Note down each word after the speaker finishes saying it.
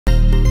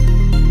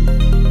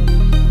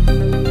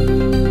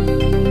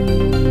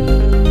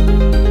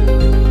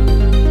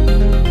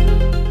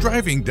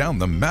Driving down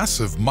the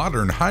massive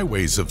modern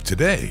highways of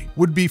today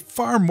would be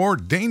far more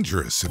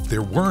dangerous if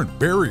there weren't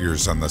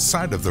barriers on the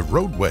side of the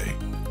roadway.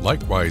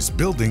 Likewise,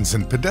 buildings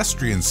and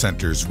pedestrian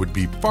centers would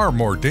be far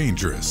more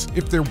dangerous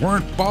if there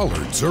weren't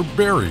bollards or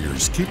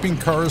barriers keeping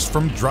cars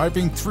from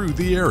driving through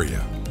the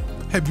area.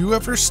 Have you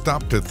ever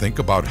stopped to think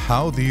about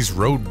how these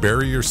road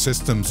barrier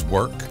systems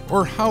work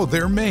or how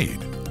they're made?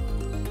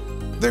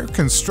 Their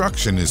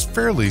construction is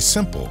fairly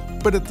simple,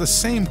 but at the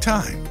same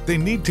time, they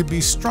need to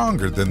be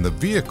stronger than the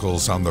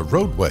vehicles on the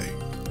roadway.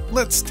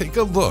 Let's take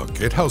a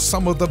look at how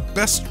some of the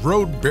best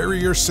road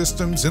barrier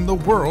systems in the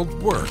world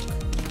work.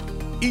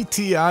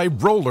 ETI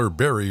Roller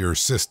Barrier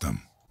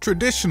System.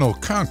 Traditional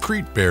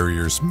concrete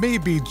barriers may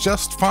be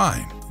just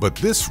fine, but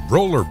this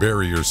roller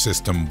barrier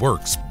system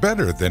works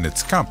better than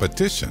its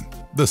competition.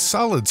 The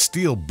solid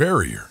steel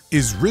barrier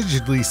is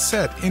rigidly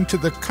set into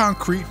the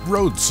concrete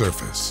road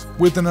surface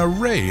with an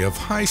array of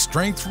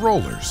high-strength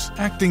rollers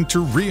acting to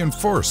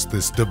reinforce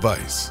this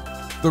device.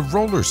 The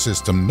roller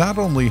system not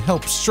only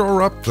helps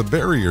shore up the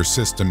barrier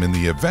system in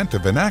the event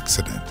of an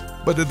accident,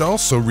 but it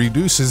also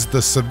reduces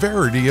the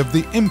severity of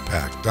the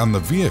impact on the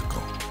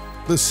vehicle.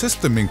 The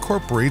system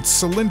incorporates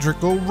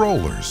cylindrical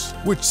rollers,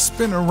 which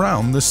spin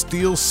around the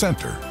steel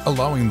center,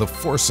 allowing the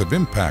force of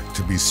impact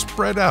to be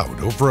spread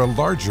out over a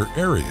larger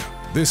area.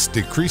 This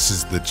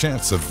decreases the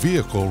chance of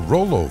vehicle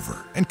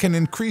rollover and can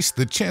increase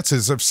the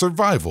chances of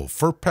survival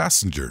for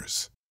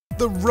passengers.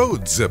 The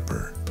Road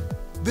Zipper.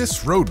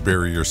 This road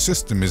barrier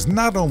system is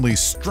not only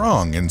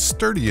strong and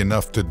sturdy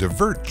enough to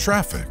divert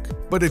traffic,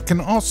 but it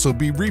can also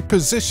be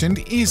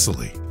repositioned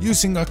easily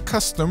using a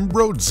custom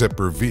road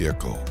zipper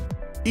vehicle.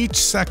 Each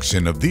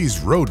section of these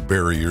road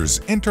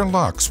barriers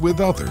interlocks with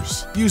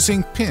others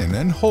using pin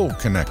and hole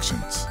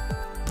connections.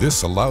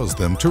 This allows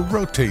them to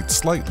rotate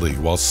slightly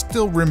while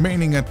still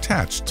remaining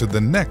attached to the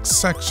next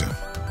section.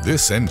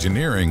 This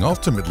engineering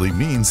ultimately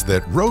means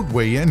that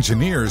roadway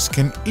engineers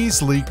can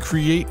easily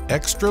create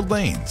extra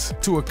lanes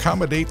to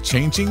accommodate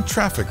changing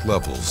traffic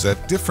levels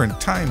at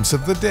different times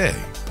of the day.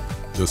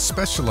 The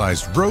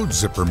specialized road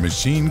zipper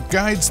machine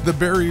guides the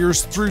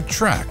barriers through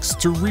tracks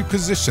to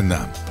reposition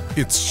them.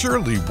 It's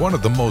surely one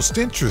of the most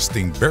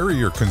interesting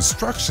barrier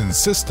construction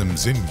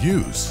systems in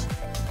use.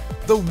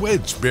 The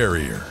wedge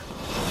barrier.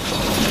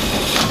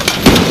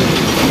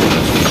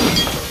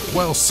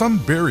 While some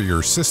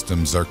barrier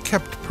systems are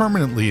kept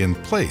permanently in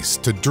place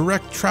to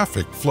direct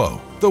traffic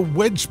flow, the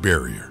wedge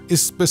barrier is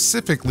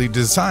specifically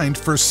designed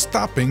for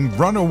stopping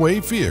runaway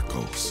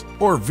vehicles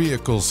or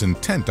vehicles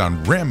intent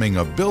on ramming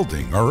a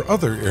building or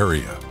other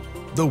area.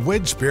 The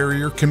wedge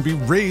barrier can be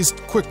raised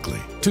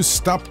quickly to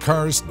stop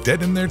cars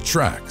dead in their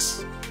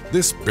tracks.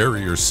 This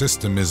barrier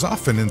system is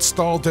often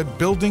installed at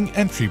building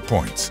entry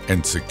points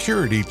and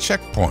security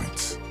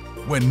checkpoints.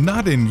 When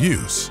not in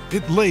use,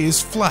 it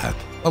lays flat,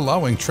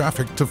 allowing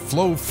traffic to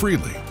flow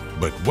freely.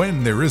 But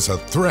when there is a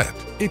threat,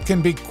 it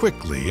can be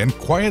quickly and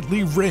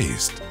quietly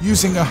raised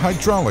using a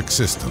hydraulic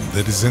system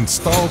that is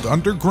installed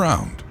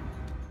underground.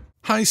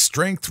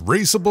 High-strength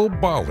raisable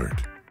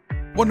bollard.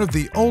 One of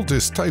the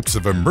oldest types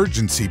of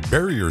emergency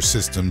barrier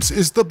systems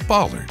is the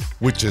bollard,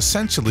 which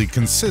essentially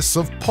consists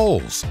of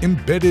poles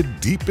embedded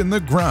deep in the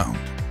ground.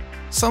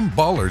 Some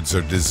bollards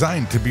are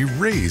designed to be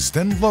raised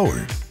and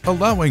lowered,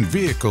 allowing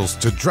vehicles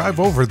to drive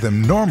over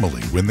them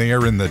normally when they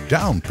are in the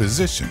down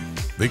position.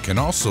 They can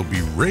also be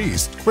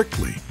raised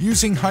quickly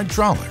using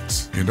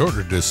hydraulics in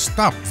order to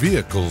stop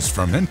vehicles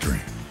from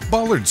entering.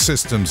 Bollard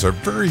systems are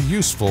very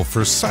useful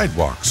for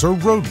sidewalks or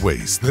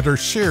roadways that are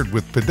shared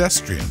with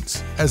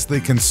pedestrians, as they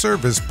can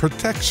serve as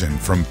protection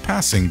from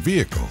passing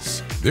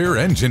vehicles. Their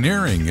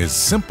engineering is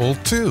simple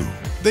too.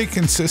 They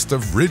consist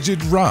of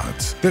rigid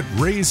rods that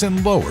raise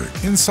and lower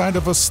inside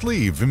of a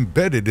sleeve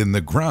embedded in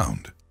the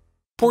ground.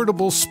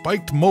 Portable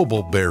spiked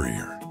mobile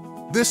barrier.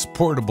 This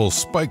portable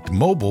spiked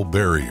mobile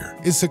barrier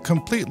is a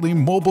completely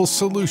mobile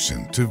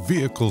solution to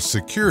vehicle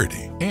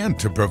security and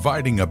to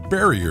providing a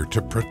barrier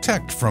to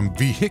protect from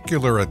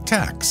vehicular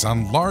attacks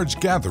on large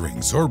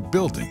gatherings or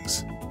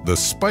buildings. The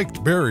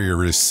spiked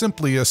barrier is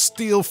simply a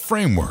steel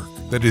framework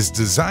that is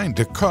designed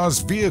to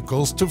cause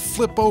vehicles to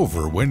flip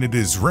over when it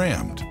is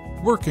rammed.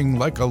 Working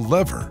like a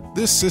lever,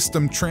 this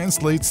system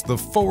translates the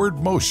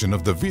forward motion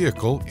of the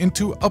vehicle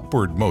into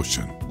upward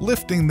motion,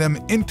 lifting them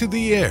into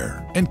the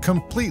air and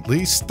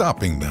completely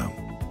stopping them.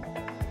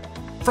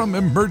 From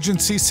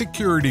emergency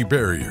security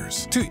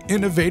barriers to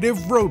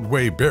innovative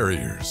roadway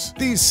barriers,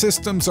 these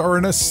systems are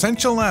an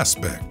essential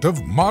aspect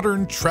of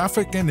modern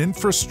traffic and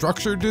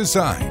infrastructure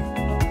design.